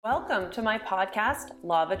Welcome to my podcast,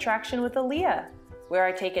 Law of Attraction with Aaliyah, where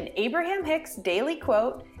I take an Abraham Hicks daily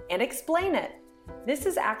quote and explain it. This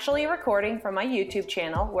is actually a recording from my YouTube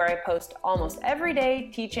channel where I post almost every day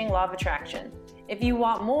teaching Law of Attraction. If you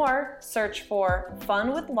want more, search for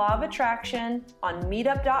Fun with Law of Attraction on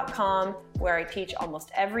meetup.com, where I teach almost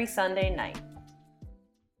every Sunday night.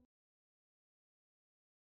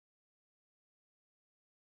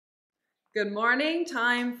 Good morning,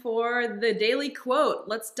 time for the daily quote.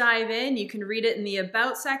 Let's dive in. You can read it in the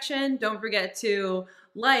About section. Don't forget to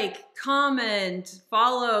like, comment,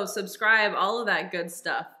 follow, subscribe, all of that good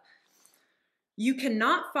stuff. You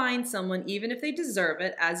cannot find someone, even if they deserve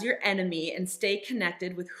it, as your enemy and stay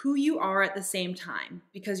connected with who you are at the same time,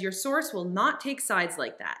 because your source will not take sides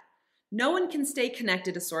like that. No one can stay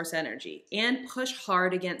connected to source energy and push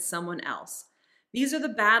hard against someone else. These are the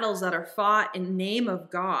battles that are fought in the name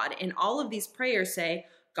of God, and all of these prayers say,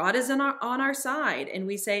 God is on our side, and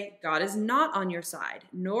we say, God is not on your side,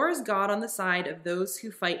 nor is God on the side of those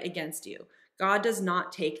who fight against you. God does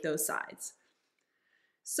not take those sides.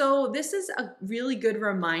 So this is a really good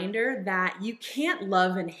reminder that you can't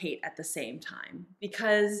love and hate at the same time,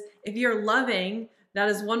 because if you're loving, that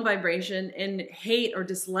is one vibration, and hate or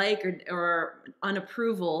dislike or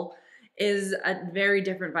unapproval is a very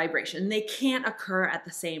different vibration. They can't occur at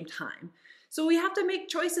the same time. So we have to make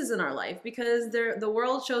choices in our life, because the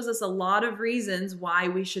world shows us a lot of reasons why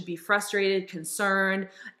we should be frustrated, concerned,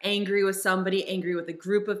 angry with somebody, angry with a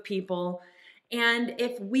group of people. And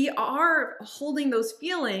if we are holding those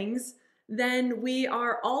feelings, then we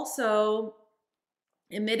are also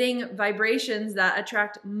emitting vibrations that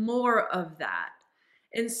attract more of that.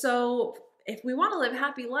 And so if we want to live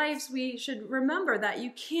happy lives, we should remember that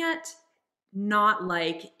you can't not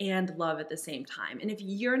like and love at the same time. And if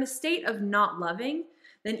you're in a state of not loving,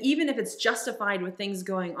 then even if it's justified with things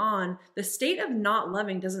going on, the state of not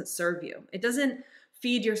loving doesn't serve you. It doesn't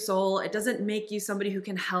feed your soul. It doesn't make you somebody who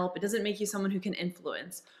can help. It doesn't make you someone who can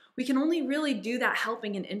influence. We can only really do that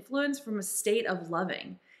helping and influence from a state of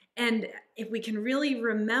loving. And if we can really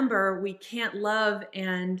remember we can't love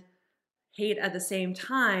and hate at the same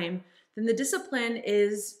time, then the discipline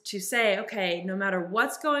is to say, okay, no matter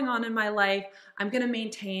what's going on in my life, I'm going to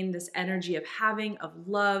maintain this energy of having, of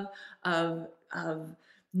love, of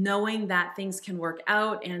knowing that things can work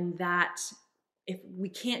out, and that if we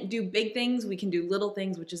can't do big things, we can do little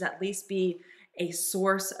things, which is at least be a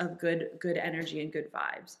source of good energy and good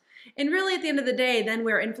vibes. And really at the end of the day, then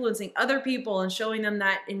we're influencing other people and showing them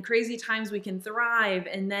that in crazy times we can thrive,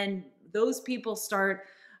 and then those people start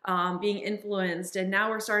being influenced, and now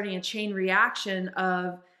we're starting a chain reaction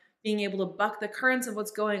of being able to buck the currents of what's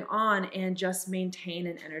going on and just maintain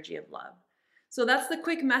an energy of love. So that's the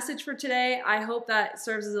quick message for today. I hope that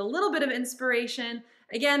serves as a little bit of inspiration.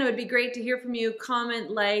 Again, it would be great to hear from you. Comment,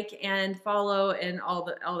 like, and follow, and all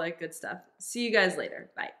that good stuff. See you guys later.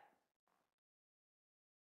 Bye.